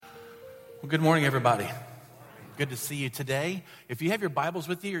Well, good morning, everybody. Good to see you today. If you have your Bibles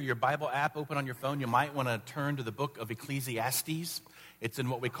with you or your Bible app open on your phone, you might want to turn to the book of Ecclesiastes. It's in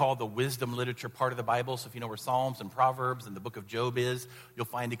what we call the wisdom literature part of the Bible. So if you know where Psalms and Proverbs and the book of Job is, you'll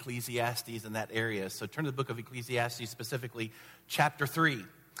find Ecclesiastes in that area. So turn to the book of Ecclesiastes, specifically chapter 3.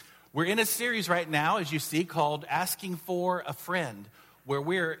 We're in a series right now, as you see, called Asking for a Friend, where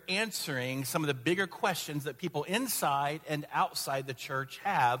we're answering some of the bigger questions that people inside and outside the church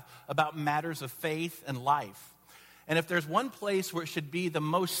have about matters of faith and life. And if there's one place where it should be the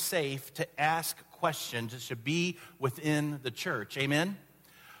most safe to ask questions, it should be within the church. Amen?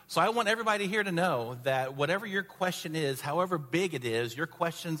 So I want everybody here to know that whatever your question is, however big it is, your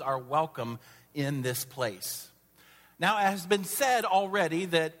questions are welcome in this place. Now, it has been said already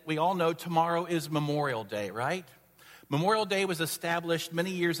that we all know tomorrow is Memorial Day, right? Memorial Day was established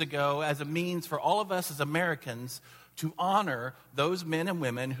many years ago as a means for all of us as Americans to honor those men and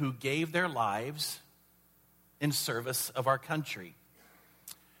women who gave their lives in service of our country.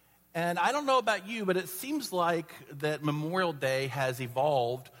 And I don't know about you, but it seems like that Memorial Day has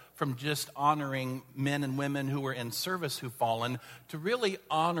evolved from just honoring men and women who were in service who've fallen to really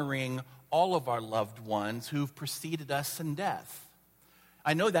honoring all of our loved ones who've preceded us in death.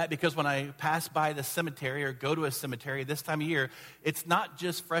 I know that because when I pass by the cemetery or go to a cemetery this time of year, it's not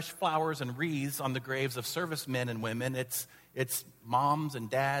just fresh flowers and wreaths on the graves of servicemen and women. It's moms and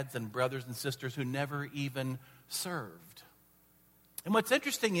dads and brothers and sisters who never even served. And what's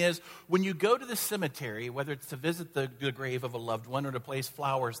interesting is when you go to the cemetery, whether it's to visit the grave of a loved one or to place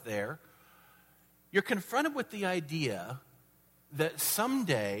flowers there, you're confronted with the idea that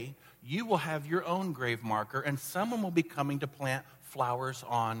someday you will have your own grave marker and someone will be coming to plant flowers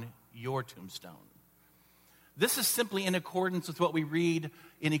on your tombstone. This is simply in accordance with what we read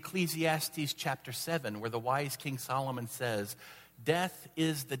in Ecclesiastes chapter 7, where the wise King Solomon says, "Death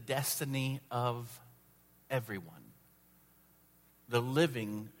is the destiny of everyone. The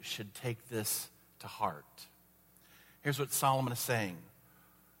living should take this to heart." Here's what Solomon is saying.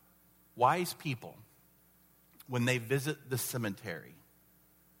 Wise people, when they visit the cemetery,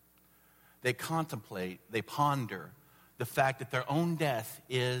 they contemplate, they ponder the fact that their own death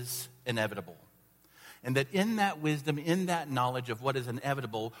is inevitable. And that in that wisdom, in that knowledge of what is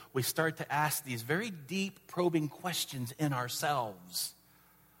inevitable, we start to ask these very deep, probing questions in ourselves.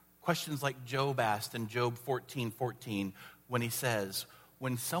 Questions like Job asked in Job 14:14, when he says,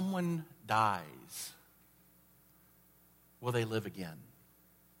 when someone dies, will they live again?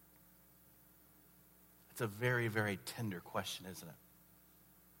 It's a very, very tender question, isn't it?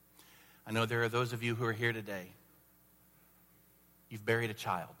 I know there are those of you who are here today. You've buried a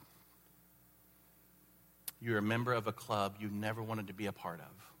child. You're a member of a club you never wanted to be a part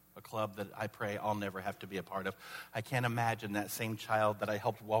of. A club that I pray I'll never have to be a part of. I can't imagine that same child that I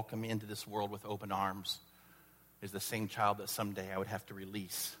helped welcome into this world with open arms is the same child that someday I would have to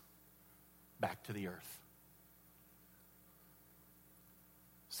release back to the earth.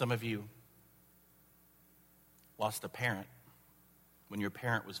 Some of you lost a parent when your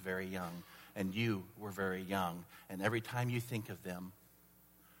parent was very young and you were very young. And every time you think of them,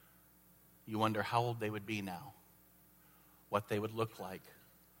 you wonder how old they would be now, what they would look like,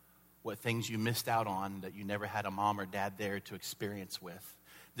 what things you missed out on that you never had a mom or dad there to experience with.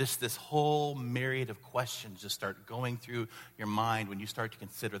 This whole myriad of questions just start going through your mind when you start to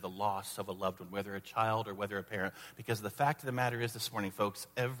consider the loss of a loved one, whether a child or whether a parent. Because the fact of the matter is this morning, folks,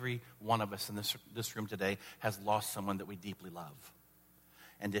 every one of us in this room today has lost someone that we deeply love.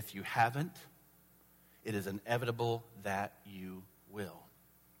 And if you haven't, it is inevitable that you will.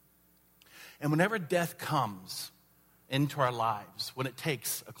 And whenever death comes into our lives, when it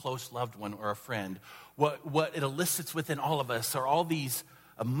takes a close loved one or a friend, what it elicits within all of us are all these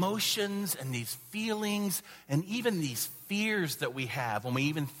emotions and these feelings and even these fears that we have when we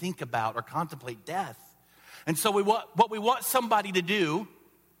even think about or contemplate death. And so what we want somebody to do,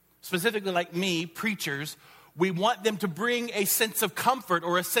 specifically like me, preachers, we want them to bring a sense of comfort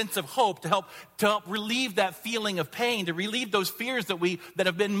or a sense of hope to help relieve that feeling of pain, to relieve those fears that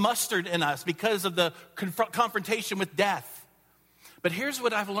have been mustered in us because of the confrontation with death. But here's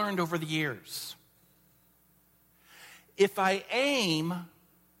what I've learned over the years. If I aim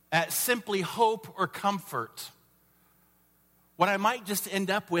at simply hope or comfort, what I might just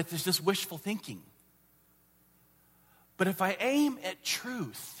end up with is just wishful thinking. But if I aim at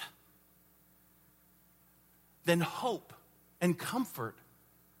truth, then hope and comfort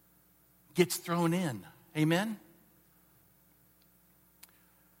gets thrown in. Amen?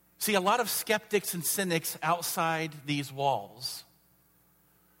 See, a lot of skeptics and cynics outside these walls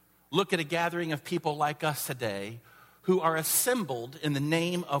look at a gathering of people like us today who are assembled in the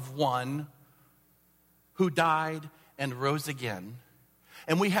name of one who died and rose again.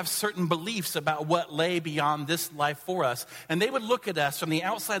 And we have certain beliefs about what lay beyond this life for us. And they would look at us from the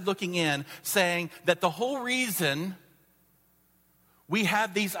outside looking in, saying that the whole reason we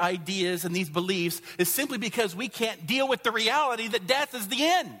have these ideas and these beliefs is simply because we can't deal with the reality that death is the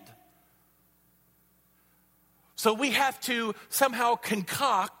end. So we have to somehow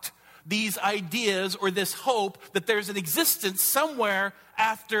concoct these ideas or this hope that there's an existence somewhere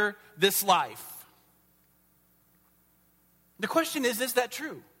after this life. The question is that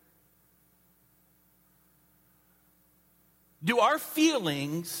true? Do our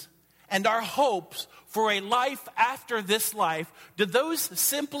feelings and our hopes for a life after this life, do those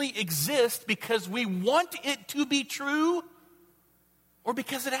simply exist because we want it to be true or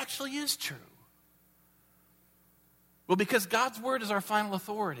because it actually is true? Well, because God's word is our final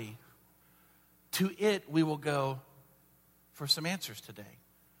authority, to it we will go for some answers today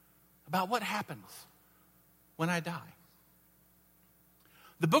about what happens when I die.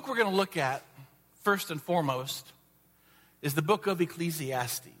 The book we're going to look at, first and foremost, is the book of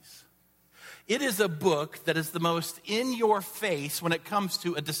Ecclesiastes. It is a book that is the most in your face when it comes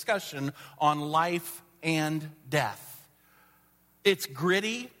to a discussion on life and death. It's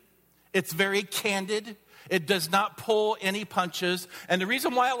gritty. It's very candid. It does not pull any punches. And the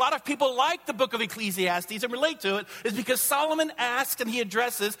reason why a lot of people like the book of Ecclesiastes and relate to it is because Solomon asks and he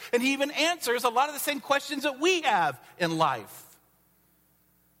addresses and he even answers a lot of the same questions that we have in life.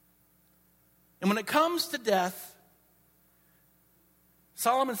 And when it comes to death,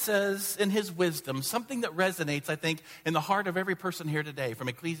 Solomon says in his wisdom something that resonates, I think, in the heart of every person here today from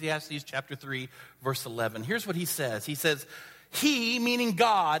Ecclesiastes chapter 3, verse 11. Here's what he says. He says, He, meaning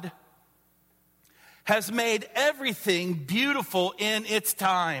God, has made everything beautiful in its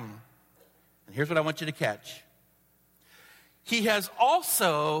time. And here's what I want you to catch. He has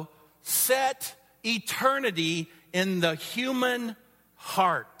also set eternity in the human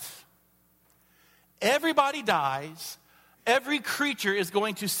heart. Everybody dies. Every creature is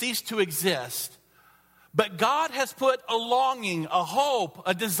going to cease to exist. But God has put a longing, a hope,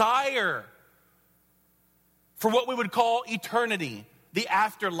 a desire for what we would call eternity, the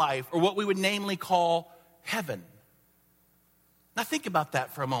afterlife, or what we would namely call heaven. Now think about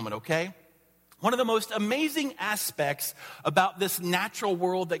that for a moment, okay? One of the most amazing aspects about this natural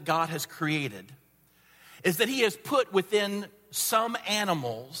world that God has created is that he has put within some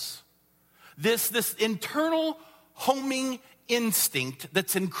animals this internal homing instinct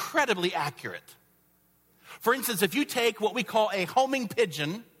that's incredibly accurate. For instance, if you take what we call a homing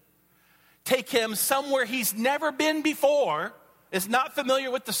pigeon, take him somewhere he's never been before, is not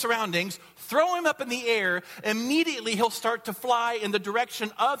familiar with the surroundings, throw him up in the air, immediately he'll start to fly in the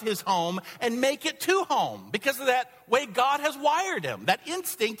direction of his home and make it to home because of that way God has wired him, that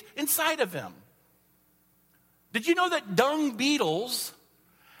instinct inside of him. Did you know that dung beetles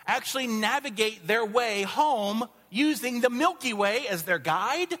actually navigate their way home using the Milky Way as their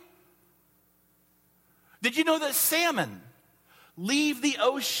guide? Did you know that salmon leave the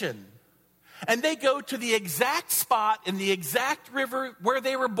ocean and they go to the exact spot in the exact river where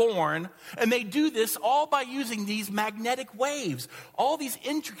they were born, and they do this all by using these magnetic waves, all these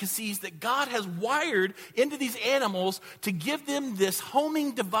intricacies that God has wired into these animals to give them this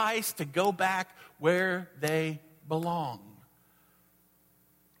homing device to go back where they belong.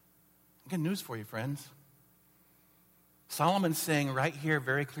 Good news for you, friends. Solomon's saying right here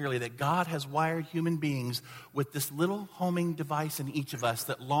very clearly that God has wired human beings with this little homing device in each of us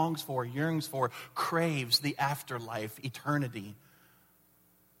that longs for, yearns for, craves the afterlife, eternity.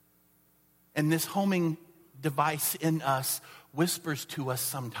 And this homing device in us whispers to us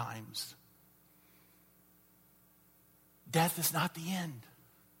sometimes, death is not the end.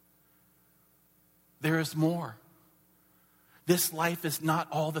 There is more. This life is not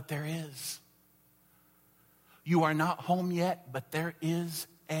all that there is. You are not home yet, but there is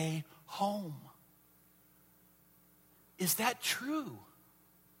a home. Is that true?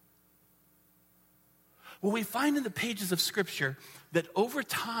 Well, we find in the pages of Scripture that over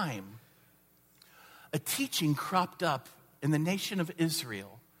time, a teaching cropped up in the nation of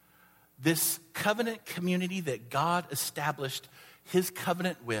Israel, this covenant community that God established his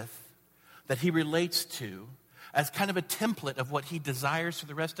covenant with, that he relates to, as kind of a template of what he desires for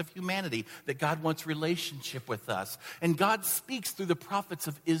the rest of humanity, that God wants relationship with us. And God speaks through the prophets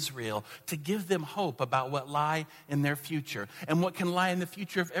of Israel to give them hope about what lie in their future and what can lie in the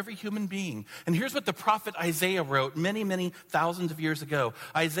future of every human being. And here's what the prophet Isaiah wrote many, many thousands of years ago.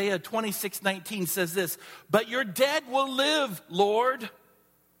 Isaiah 26:19 says this, "But your dead will live, Lord.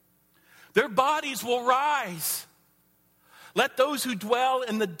 Their bodies will rise. Let those who dwell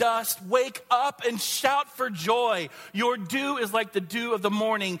in the dust wake up and shout for joy. Your dew is like the dew of the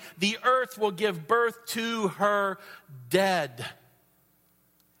morning. The earth will give birth to her dead.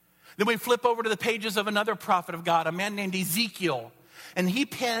 Then we flip over to the pages of another prophet of God, a man named Ezekiel. And he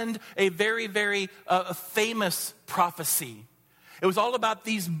penned a very, very famous prophecy. It was all about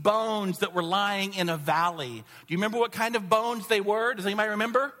these bones that were lying in a valley. Do you remember what kind of bones they were? Does anybody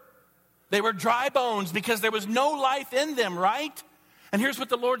remember? They were dry bones because there was no life in them, right? And here's what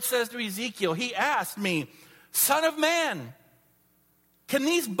the Lord says to Ezekiel. He asked me, "Son of man, can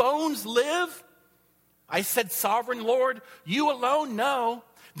these bones live?" I said, "Sovereign Lord, you alone know."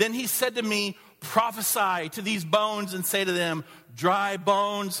 Then he said to me, "Prophesy to these bones and say to them, dry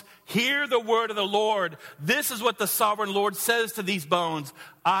bones, hear the word of the Lord. This is what the sovereign Lord says to these bones.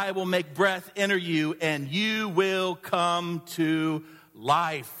 I will make breath enter you, and you will come to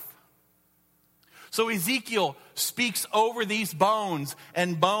life." So Ezekiel speaks over these bones,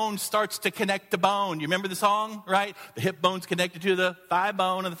 and bone starts to connect to bone. You remember the song, right? The hip bone's connected to the thigh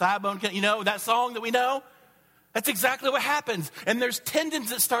bone, and the thigh bone, you know that song that we know? That's exactly what happens. And there's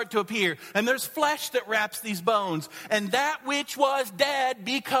tendons that start to appear. And there's flesh that wraps these bones. And that which was dead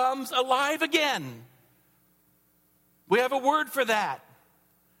becomes alive again. We have a word for that.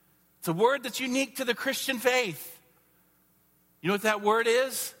 It's a word that's unique to the Christian faith. You know what that word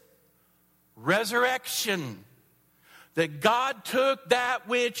is? Resurrection. That God took that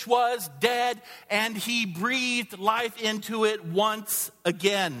which was dead and he breathed life into it once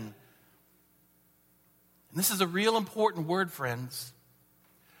again. And this is a real important word, friends.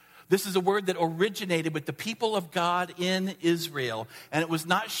 This is a word that originated with the people of God in Israel, and it was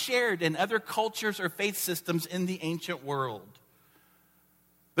not shared in other cultures or faith systems in the ancient world.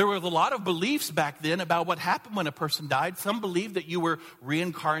 There were a lot of beliefs back then about what happened when a person died. Some believed that you were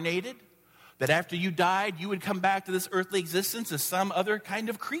reincarnated, that after you died, you would come back to this earthly existence as some other kind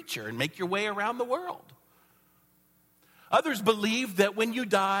of creature and make your way around the world. Others believed that when you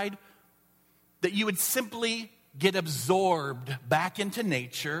died, that you would simply get absorbed back into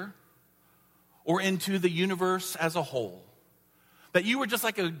nature or into the universe as a whole. That you were just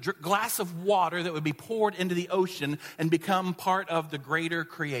like a glass of water that would be poured into the ocean and become part of the greater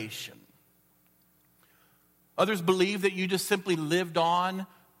creation. Others believe that you just simply lived on,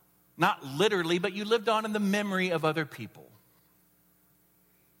 not literally, but you lived on in the memory of other people.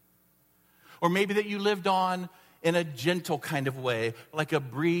 Or maybe that you lived on in a gentle kind of way, like a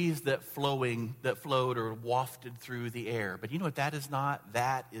breeze that flowed or wafted through the air. But you know what that is not?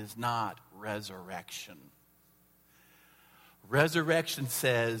 That is not resurrection. Resurrection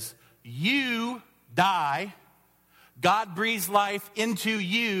says, you die, God breathes life into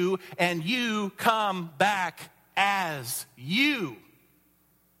you, and you come back as you.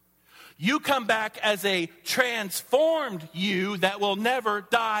 You come back as a transformed you that will never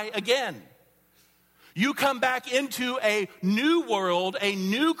die again. You come back into a new world, a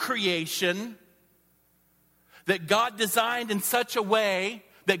new creation that God designed in such a way,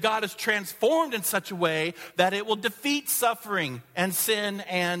 that God has transformed in such a way that it will defeat suffering and sin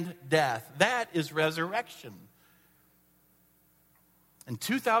and death. That is resurrection. And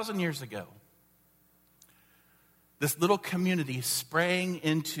 2,000 years ago, this little community sprang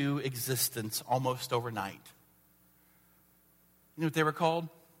into existence almost overnight. You know what they were called?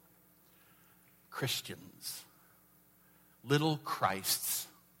 Christians, little Christs.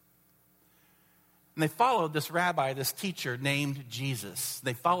 And they followed this rabbi, this teacher named Jesus.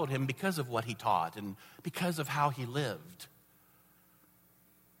 They followed him because of what he taught and because of how he lived.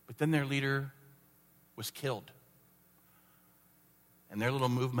 But then their leader was killed. And their little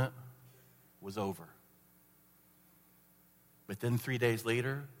movement was over. But then 3 days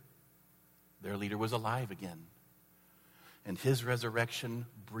later, their leader was alive again. And his resurrection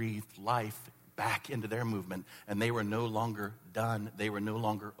breathed life back into their movement, and they were no longer done. They were no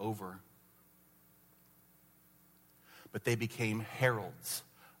longer over. But they became heralds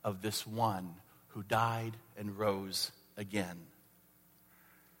of this one who died and rose again.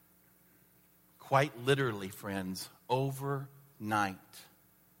 Quite literally, friends, overnight,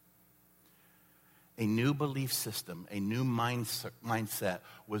 a new belief system, a new mindset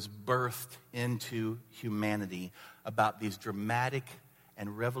was birthed into humanity about these dramatic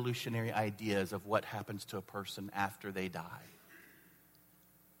and revolutionary ideas of what happens to a person after they die.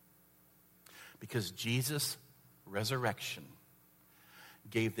 Because Jesus' resurrection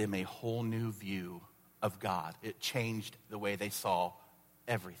gave them a whole new view of God. It changed the way they saw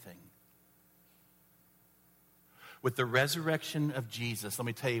everything. With the resurrection of Jesus, let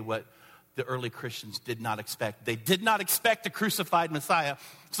me tell you what the early Christians did not expect. They did not expect a crucified Messiah,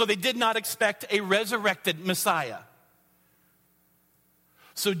 so they did not expect a resurrected Messiah.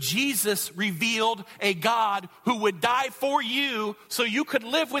 So Jesus revealed a God who would die for you so you could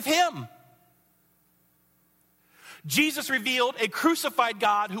live with him. Jesus revealed a crucified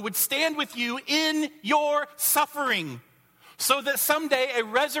God who would stand with you in your suffering so that someday a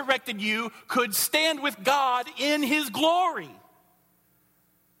resurrected you could stand with God in his glory.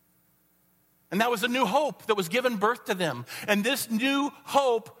 And that was a new hope that was given birth to them. And this new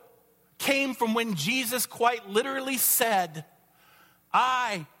hope came from when Jesus quite literally said,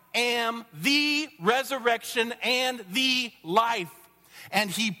 I am the resurrection and the life.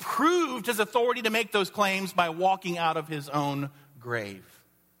 And he proved his authority to make those claims by walking out of his own grave.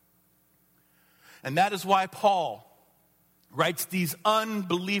 And that is why Paul writes these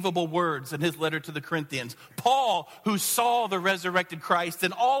unbelievable words in his letter to the Corinthians. Paul, who saw the resurrected Christ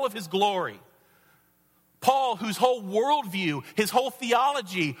in all of his glory. Paul, whose whole worldview, his whole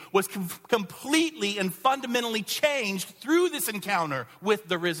theology was completely and fundamentally changed through this encounter with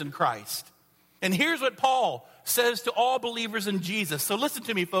the risen Christ. And here's what Paul says to all believers in Jesus. So listen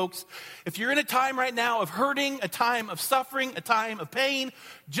to me, folks. If you're in a time right now of hurting, a time of suffering, a time of pain,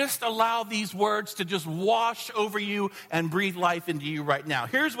 just allow these words to just wash over you and breathe life into you right now.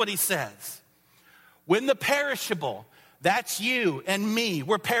 Here's what he says. When the perishable, that's you and me,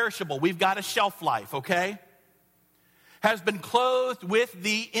 we're perishable. We've got a shelf life, okay? Has been clothed with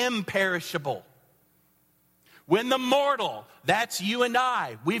the imperishable. When the mortal, that's you and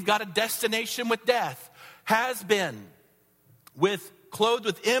I, we've got a destination with death, has been clothed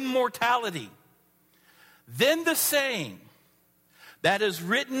with immortality. Then the saying that is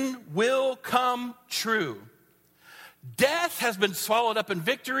written will come true. Death has been swallowed up in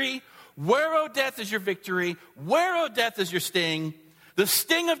victory. Where, O death, is your victory? Where, O death, is your sting? The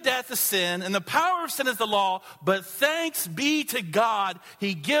sting of death is sin, and the power of sin is the law. But thanks be to God,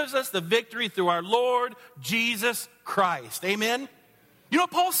 he gives us the victory through our Lord Jesus Christ. Amen? You know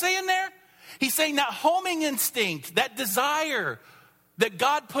what Paul's saying there? He's saying that homing instinct, that desire that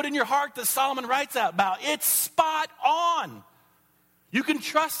God put in your heart that Solomon writes about, it's spot on. You can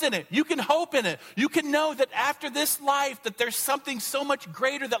trust in it. You can hope in it. You can know that after this life that there's something so much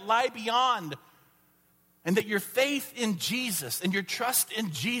greater that lie beyond. And that your faith in Jesus and your trust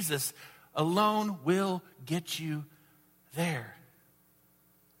in Jesus alone will get you there.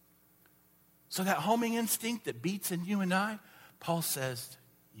 So that homing instinct that beats in you and I, Paul says,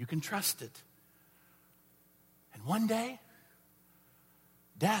 you can trust it. And one day,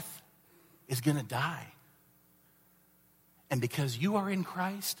 death is going to die. And because you are in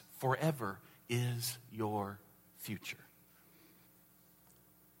Christ, forever is your future.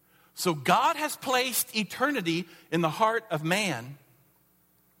 So God has placed eternity in the heart of man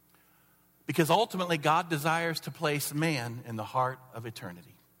because ultimately God desires to place man in the heart of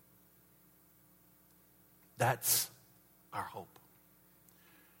eternity. That's our hope.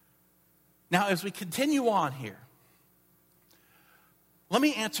 Now, as we continue on here, let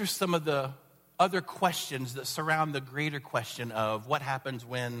me answer some of the other questions that surround the greater question of what happens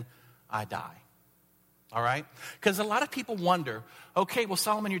when I die. All right? Because a lot of people wonder, okay, well,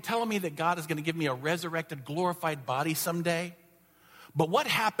 Solomon, you're telling me that God is going to give me a resurrected, glorified body someday. But what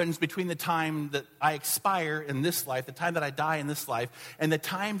happens between the time that I expire in this life, the time that I die in this life, and the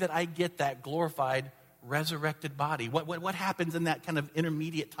time that I get that glorified, resurrected body? What happens in that kind of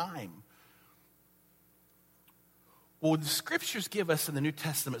intermediate time? Well, the scriptures give us in the New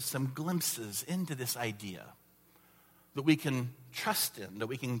Testament some glimpses into this idea that we can trust in, that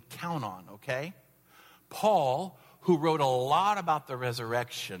we can count on, okay? Paul, who wrote a lot about the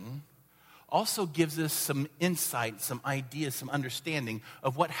resurrection, also gives us some insight, some ideas, some understanding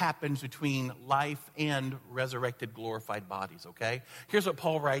of what happens between life and resurrected, glorified bodies, okay? Here's what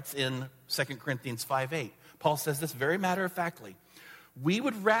Paul writes in 2 Corinthians 5:8. Paul says this very matter-of-factly. We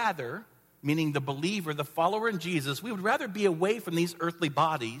would rather, meaning the believer, the follower in Jesus, we would rather be away from these earthly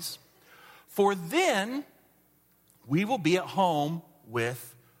bodies, for then we will be at home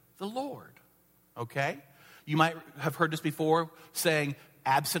with the Lord. Okay? You might have heard this before, saying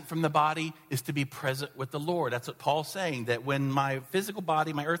absent from the body is to be present with the Lord. That's what Paul's saying, that when my physical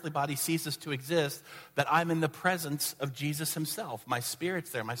body, my earthly body ceases to exist, that I'm in the presence of Jesus himself. My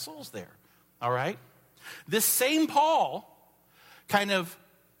spirit's there, my soul's there. All right? This same Paul kind of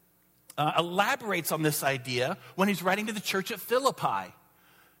elaborates on this idea when he's writing to the church at Philippi.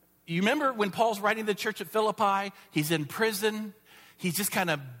 You remember when Paul's writing to the church at Philippi, he's in prison. He's just kind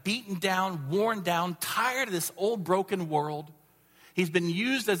of beaten down, worn down, tired of this old broken world. He's been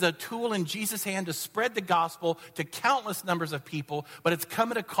used as a tool in Jesus' hand to spread the gospel to countless numbers of people, but it's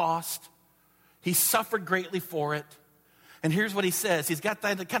come at a cost. He suffered greatly for it. And here's what he says. He's got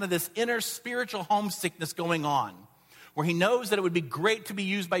kind of this inner spiritual homesickness going on, where he knows that it would be great to be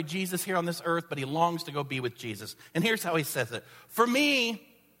used by Jesus here on this earth, but he longs to go be with Jesus. And here's how he says it. For me,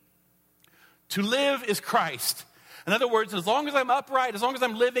 to live is Christ. In other words, as long as I'm upright, as long as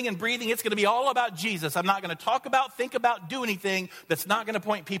I'm living and breathing, it's going to be all about Jesus. I'm not going to talk about, think about, do anything that's not going to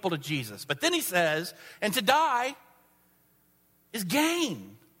point people to Jesus. But then he says, and to die is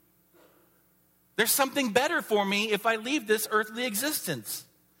gain. There's something better for me if I leave this earthly existence.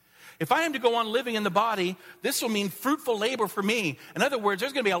 If I am to go on living in the body, this will mean fruitful labor for me. In other words,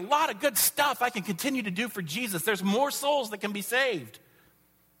 there's going to be a lot of good stuff I can continue to do for Jesus. There's more souls that can be saved.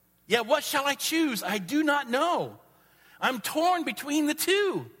 Yet what shall I choose? I do not know. I'm torn between the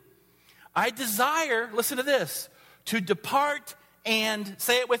two. I desire, listen to this, to depart and,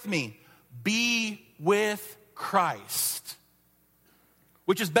 say it with me, be with Christ,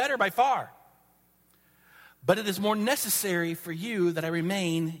 which is better by far. But it is more necessary for you that I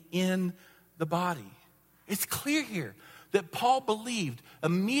remain in the body. It's clear here that Paul believed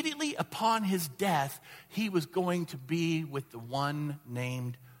immediately upon his death, he was going to be with the one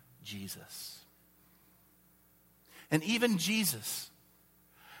named Jesus. And even Jesus,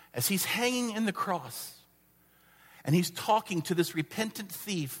 as he's hanging in the cross, and he's talking to this repentant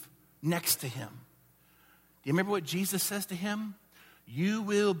thief next to him. Do you remember what Jesus says to him? You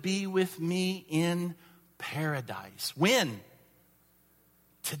will be with me in paradise. When?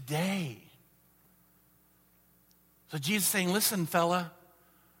 Today. So Jesus is saying, listen, fella,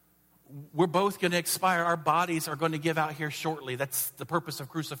 we're both going to expire. Our bodies are going to give out here shortly. That's the purpose of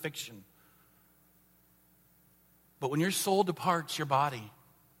crucifixion. But when your soul departs your body,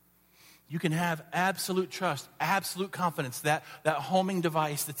 you can have absolute trust, absolute confidence that that homing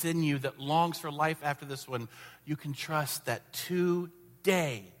device that's in you that longs for life after this one, you can trust that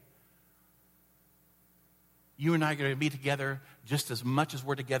today, you and I are going to be together just as much as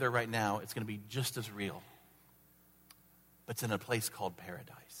we're together right now. It's going to be just as real. But it's in a place called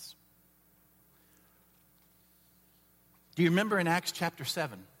paradise. Do you remember in Acts chapter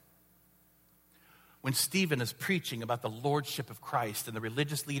 7? When Stephen is preaching about the lordship of Christ, and the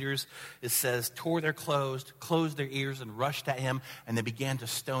religious leaders, it says, tore their clothes, closed their ears, and rushed at him, and they began to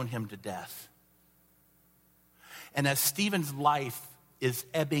stone him to death. And as Stephen's life is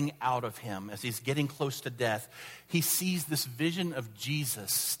ebbing out of him, as he's getting close to death, he sees this vision of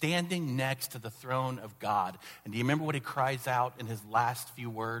Jesus standing next to the throne of God. And do you remember what he cries out in his last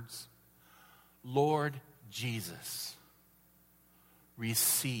few words? Lord Jesus,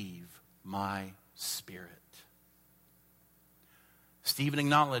 receive my spirit. Stephen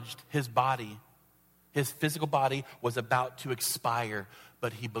acknowledged his body, his physical body was about to expire,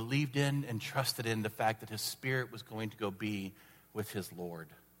 but he believed in and trusted in the fact that his spirit was going to go be with his Lord.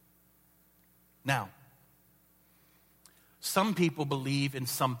 Now, some people believe in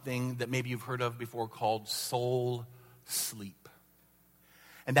something that maybe you've heard of before called soul sleep.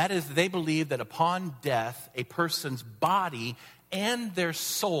 And that is, they believe that upon death, a person's body and their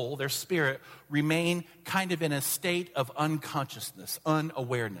soul, their spirit, remain kind of in a state of unconsciousness,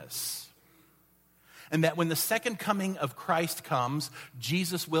 unawareness. And that when the second coming of Christ comes,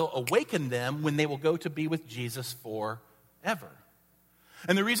 Jesus will awaken them when they will go to be with Jesus forever.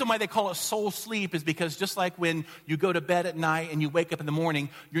 And the reason why they call it soul sleep is because just like when you go to bed at night and you wake up in the morning,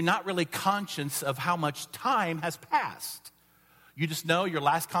 you're not really conscious of how much time has passed. You just know your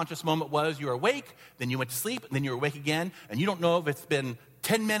last conscious moment was you were awake, then you went to sleep, and then you were awake again, and you don't know if it's been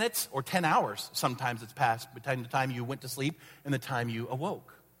 10 minutes or 10 hours. Sometimes it's passed between the time you went to sleep and the time you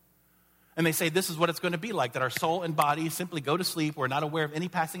awoke. And they say this is what it's going to be like, that our soul and body simply go to sleep. We're not aware of any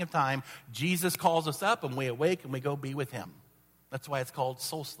passing of time. Jesus calls us up, and we awake, and we go be with him. That's why it's called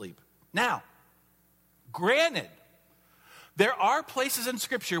soul sleep. Now, granted, there are places in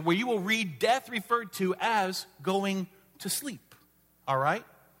Scripture where you will read death referred to as going to sleep. All right?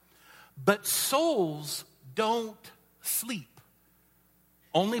 But souls don't sleep.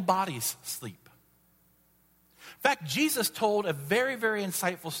 Only bodies sleep. In fact, Jesus told a very, very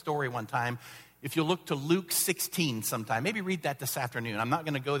insightful story one time. If you look to Luke 16 sometime, maybe read that this afternoon. I'm not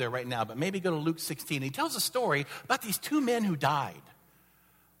going to go there right now, but maybe go to Luke 16. He tells a story about these two men who died.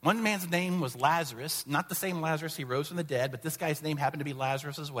 One man's name was Lazarus, not the same Lazarus, he rose from the dead, but this guy's name happened to be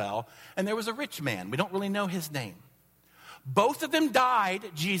Lazarus as well. And there was a rich man. We don't really know his name. Both of them died,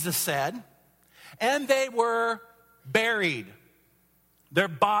 Jesus said, and they were buried. Their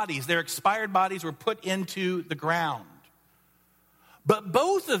bodies, their expired bodies, were put into the ground. But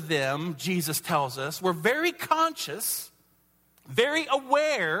both of them, Jesus tells us, were very conscious, very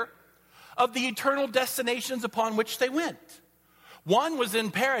aware of the eternal destinations upon which they went. One was in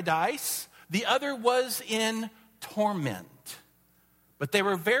paradise, the other was in torment. But they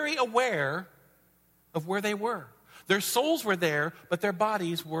were very aware of where they were. Their souls were there, but their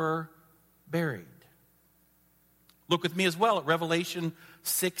bodies were buried. Look with me as well at Revelation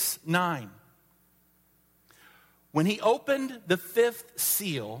 6:9. When he opened the fifth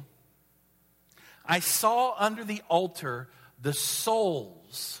seal, I saw under the altar the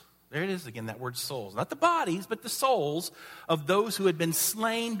souls. There it is again, that word souls. Not the bodies, but the souls of those who had been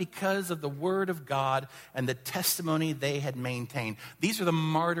slain because of the word of God and the testimony they had maintained. These are the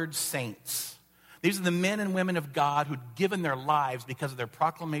martyred saints. These are the men and women of God who'd given their lives because of their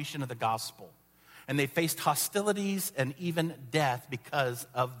proclamation of the gospel. And they faced hostilities and even death because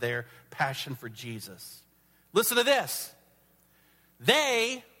of their passion for Jesus. Listen to this.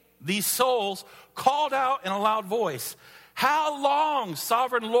 These souls, called out in a loud voice, "How long,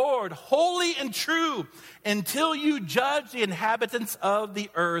 sovereign Lord, holy and true, until you judge the inhabitants of the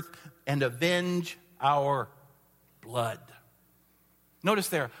earth and avenge our blood?" Notice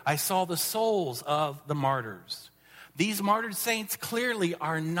there, I saw the souls of the martyrs. These martyred saints clearly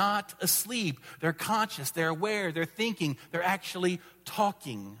are not asleep. They're conscious, they're aware, they're thinking, they're actually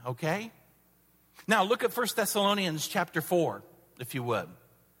talking, okay? Now look at 1 Thessalonians chapter 4, if you would.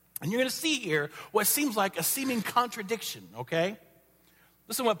 And you're going to see here what seems like a seeming contradiction, okay?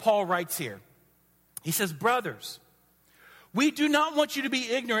 Listen to what Paul writes here. He says, "Brothers, we do not want you to be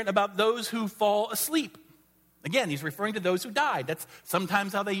ignorant about those who fall asleep." Again, he's referring to those who died. That's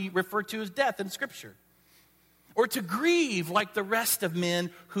sometimes how they refer to as death in Scripture. "Or to grieve like the rest of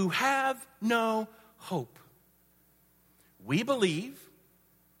men who have no hope. We believe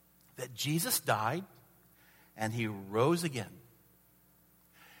that Jesus died and he rose again.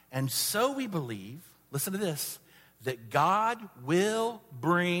 And so we believe," listen to this, "that God will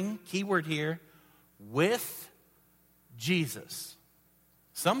bring," keyword here, "with Jesus."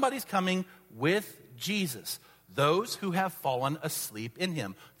 Somebody's coming with Jesus. Those who have fallen asleep in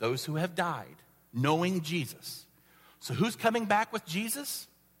him. Those who have died, knowing Jesus. So who's coming back with Jesus?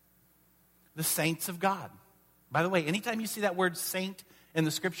 The saints of God. By the way, anytime you see that word saint in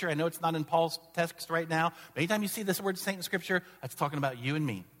the Scripture, I know it's not in Paul's text right now, but anytime you see this word saint in Scripture, that's talking about you and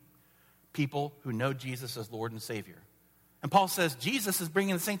me. People who know Jesus as Lord and Savior. And Paul says Jesus is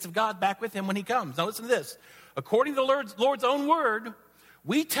bringing the saints of God back with him when he comes. Now listen to this. According to the Lord's own word,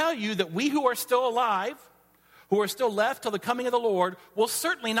 we tell you that we who are still alive, who are still left till the coming of the Lord, will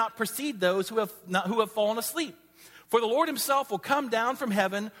certainly not precede those who have fallen asleep. For the Lord himself will come down from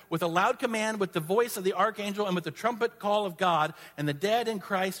heaven with a loud command, with the voice of the archangel, and with the trumpet call of God, and the dead in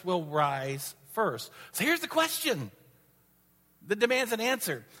Christ will rise first. So here's the question that demands an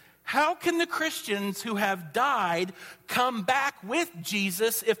answer. How can the Christians who have died come back with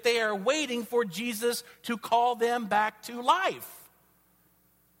Jesus if they are waiting for Jesus to call them back to life?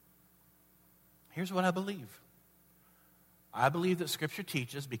 Here's what I believe. I believe that Scripture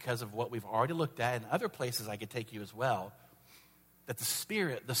teaches, because of what we've already looked at, and other places I could take you as well, that the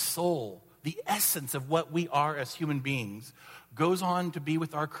spirit, the soul, the essence of what we are as human beings goes on to be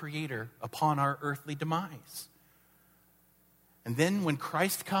with our Creator upon our earthly demise. And then when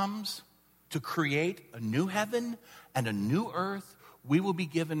Christ comes to create a new heaven and a new earth, we will be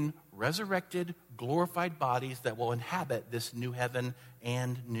given resurrected, glorified bodies that will inhabit this new heaven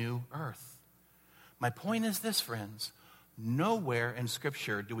and new earth. My point is this, friends. Nowhere in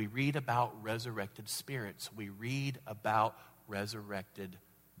Scripture do we read about resurrected spirits. We read about resurrected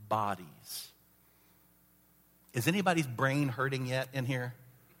bodies. Is anybody's brain hurting yet in here?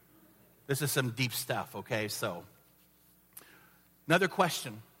 This is some deep stuff, okay? So, another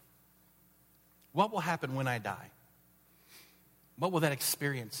question. What will happen when I die? What will that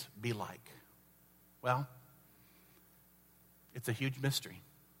experience be like? Well, it's a huge mystery.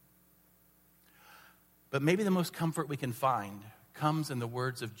 But maybe the most comfort we can find comes in the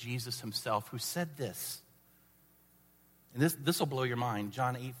words of Jesus himself, who said this. And this will blow your mind,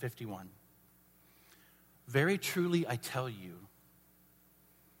 John 8:51. "Very truly I tell you,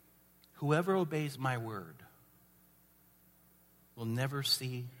 whoever obeys my word will never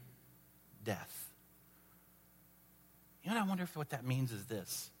see death." You know what I wonder if what that means is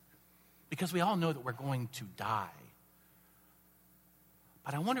this. Because we all know that we're going to die.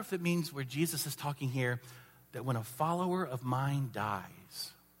 But I wonder if it means where Jesus is talking here, that when a follower of mine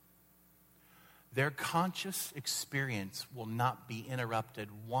dies, their conscious experience will not be interrupted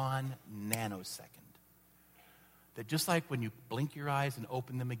 1 nanosecond. That just like when you blink your eyes and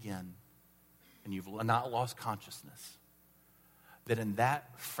open them again, and you've not lost consciousness, that in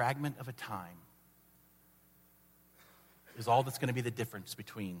that fragment of a time is all that's going to be the difference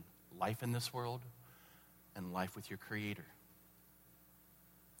between life in this world and life with your Creator.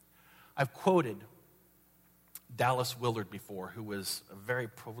 I've quoted Dallas Willard before, who was a very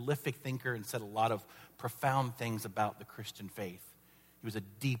prolific thinker and said a lot of profound things about the Christian faith. He was a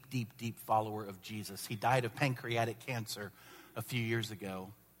deep, deep, deep follower of Jesus. He died of pancreatic cancer a few years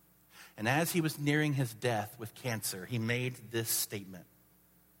ago. And as he was nearing his death with cancer, he made this statement.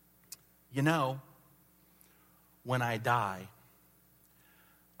 You know, when I die,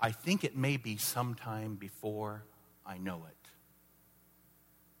 I think it may be sometime before I know it.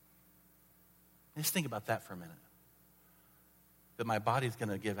 Just think about that for a minute. That my body's going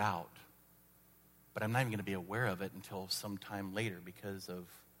to give out, but I'm not even going to be aware of it until sometime later because of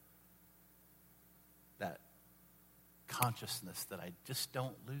that consciousness that I just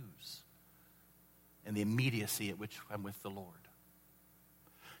don't lose and the immediacy at which I'm with the Lord.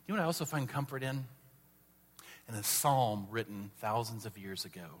 You know what I also find comfort in? In a psalm written thousands of years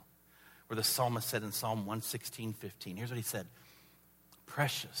ago, where the psalmist said in Psalm 116:15, here's what he said,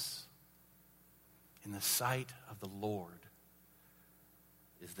 precious in the sight of the Lord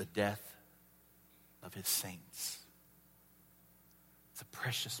is the death of his saints. It's a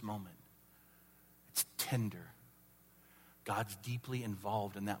precious moment. It's tender. God's deeply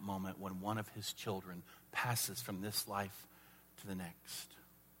involved in that moment when one of his children passes from this life to the next.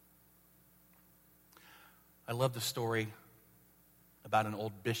 I love the story about an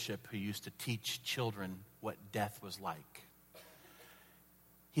old bishop who used to teach children what death was like.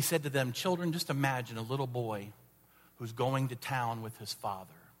 He said to them, children, just imagine a little boy who's going to town with his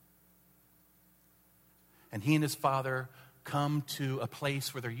father. And he and his father come to a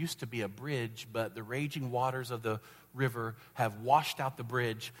place where there used to be a bridge, but the raging waters of the river have washed out the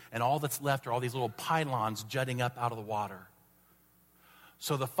bridge, and all that's left are all these little pylons jutting up out of the water.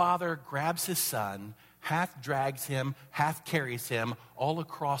 So the father grabs his son, half drags him, half carries him all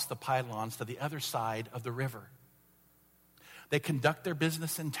across the pylons to the other side of the river. They conduct their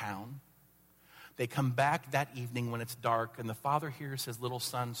business in town. They come back that evening when it's dark, and the father hears his little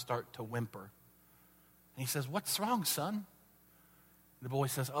son start to whimper. And he says, what's wrong, son? The boy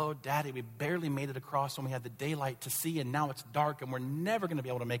says, oh, Daddy, we barely made it across when we had the daylight to see, and now it's dark, and we're never going to be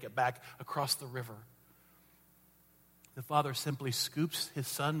able to make it back across the river. The father simply scoops his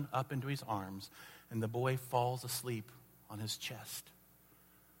son up into his arms, and the boy falls asleep on his chest.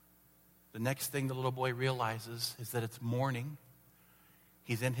 The next thing the little boy realizes is that it's morning.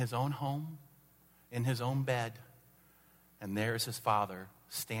 He's in his own home, in his own bed, and there's his father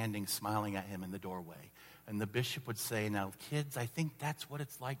standing, smiling at him in the doorway. And the bishop would say, now, kids, I think that's what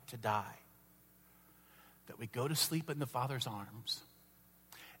it's like to die. That we go to sleep in the Father's arms,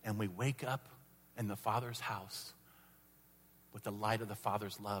 and we wake up in the Father's house with the light of the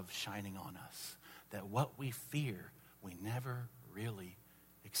Father's love shining on us. That what we fear, we never really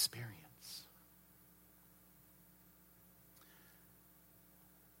experience.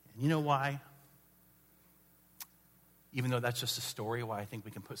 And you know why? Even though that's just a story, why I think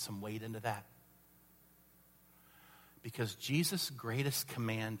we can put some weight into that. Because Jesus' greatest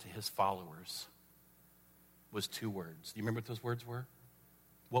command to his followers was 2 words. Do you remember what those words were?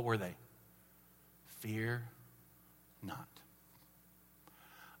 What were they? Fear not.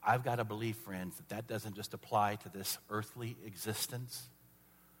 I've got to believe, friends, that that doesn't just apply to this earthly existence,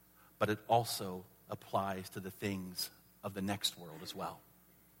 but it also applies to the things of the next world as well.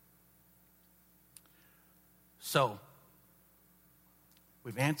 So,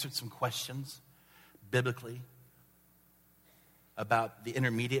 we've answered some questions biblically about the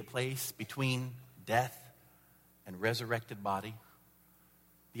intermediate place between death and resurrected body,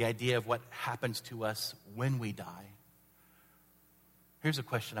 the idea of what happens to us when we die. Here's a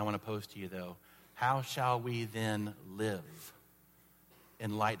question I want to pose to you, though. How shall we then live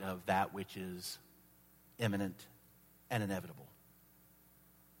in light of that which is imminent and inevitable?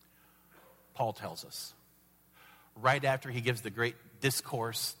 Paul tells us, right after he gives the great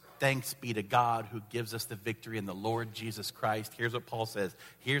discourse, thanks be to God who gives us the victory in the Lord Jesus Christ. Here's what Paul says.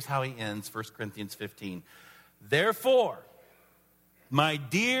 Here's how he ends 1 Corinthians 15. Therefore, my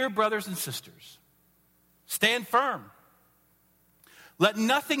dear brothers and sisters, stand firm. Let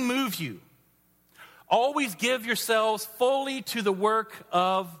nothing move you. Always give yourselves fully to the work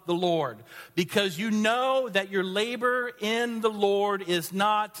of the Lord, because you know that your labor in the Lord is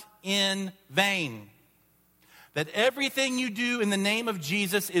not in vain. That everything you do in the name of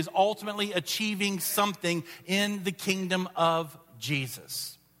Jesus is ultimately achieving something in the kingdom of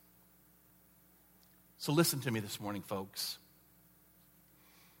Jesus. So listen to me this morning, folks.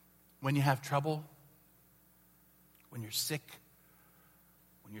 When you have trouble, when you're sick,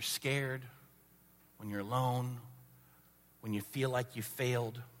 when you're scared, when you're alone, when you feel like you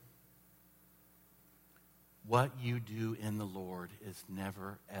failed, what you do in the Lord is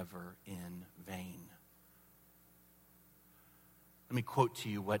never, ever in vain. Let me quote to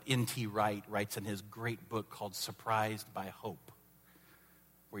you what N.T. Wright writes in his great book called Surprised by Hope,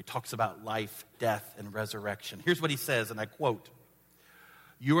 where he talks about life, death, and resurrection. Here's what he says, and I quote,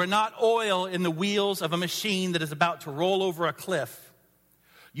 "You are not oil in the wheels of a machine that is about to roll over a cliff.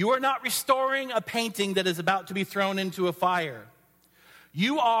 You are not restoring a painting that is about to be thrown into a fire.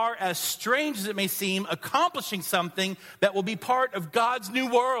 You are, as strange as it may seem, accomplishing something that will be part of God's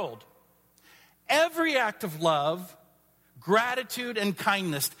new world. Every act of love, gratitude, and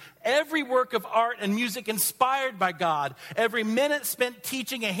kindness, every work of art and music inspired by God, every minute spent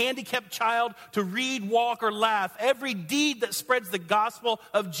teaching a handicapped child to read, walk, or laugh, every deed that spreads the gospel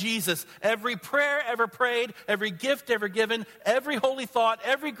of Jesus, every prayer ever prayed, every gift ever given, every holy thought,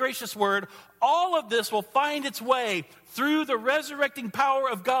 every gracious word, all of this will find its way through the resurrecting power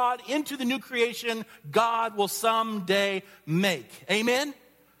of God into the new creation God will someday make." Amen?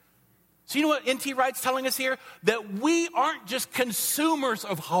 So you know what N.T. Wright's telling us here? That we aren't just consumers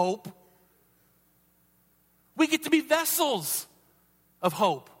of hope. We get to be vessels of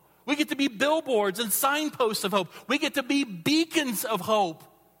hope. We get to be billboards and signposts of hope. We get to be beacons of hope.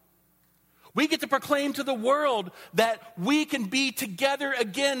 We get to proclaim to the world that we can be together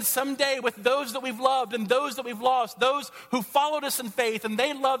again someday with those that we've loved and those that we've lost, those who followed us in faith and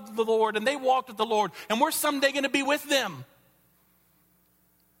they loved the Lord and they walked with the Lord, and we're someday going to be with them.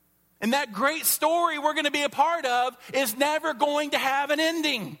 And that great story we're going to be a part of is never going to have an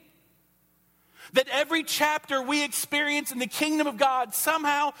ending. That every chapter we experience in the kingdom of God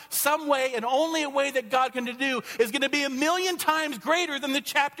somehow, some way, and only a way that God can do is going to be 1,000,000 times greater than the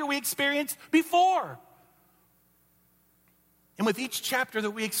chapter we experienced before. And with each chapter that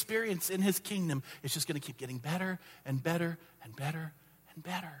we experience in his kingdom, it's just going to keep getting better and better and better and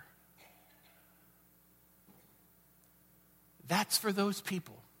better. That's for those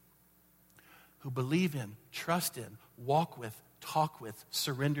people who believe in, trust in, walk with, talk with,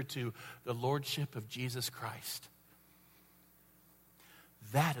 surrender to the lordship of Jesus Christ.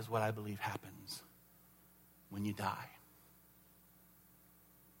 That is what I believe happens when you die.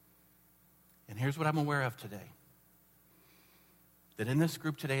 And here's what I'm aware of today. That in this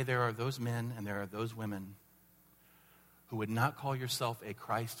group today, there are those men and there are those women who would not call yourself a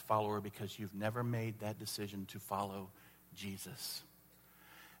Christ follower because you've never made that decision to follow Jesus.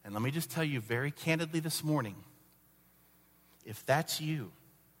 And let me just tell you very candidly this morning, if that's you,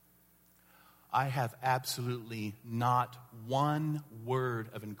 I have absolutely not one word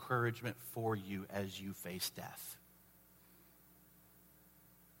of encouragement for you as you face death.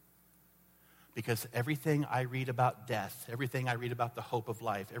 Because everything I read about death, everything I read about the hope of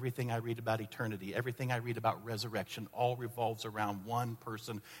life, everything I read about eternity, everything I read about resurrection, all revolves around one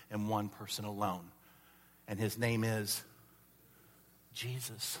person and one person alone. And his name is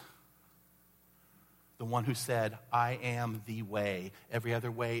Jesus. The one who said, "I am the way. Every other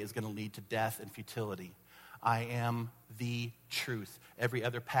way is going to lead to death and futility. I am the truth. Every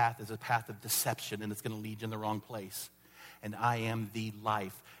other path is a path of deception, and it's going to lead you in the wrong place. And I am the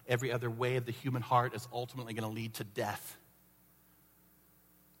life. Every other way of the human heart is ultimately going to lead to death."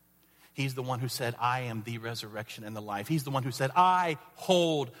 He's the one who said, "I am the resurrection and the life." He's the one who said, "I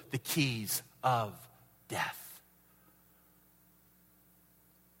hold the keys of death."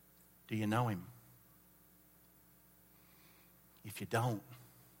 Do you know him? If you don't,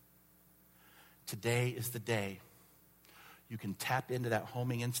 today is the day you can tap into that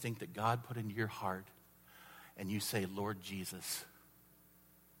homing instinct that God put into your heart and you say, "Lord Jesus,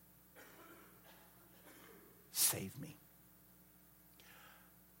 save me.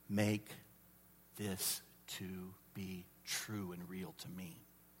 Make this to be true and real to me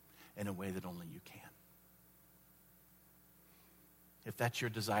in a way that only you can." If that's your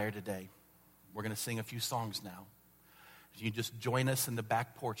desire today, we're going to sing a few songs now. You just join us in the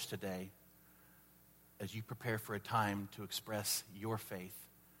back porch today as you prepare for a time to express your faith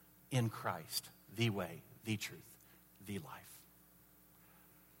in Christ, the way, the truth, the life.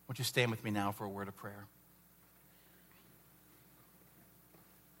 Won't you stand with me now for a word of prayer?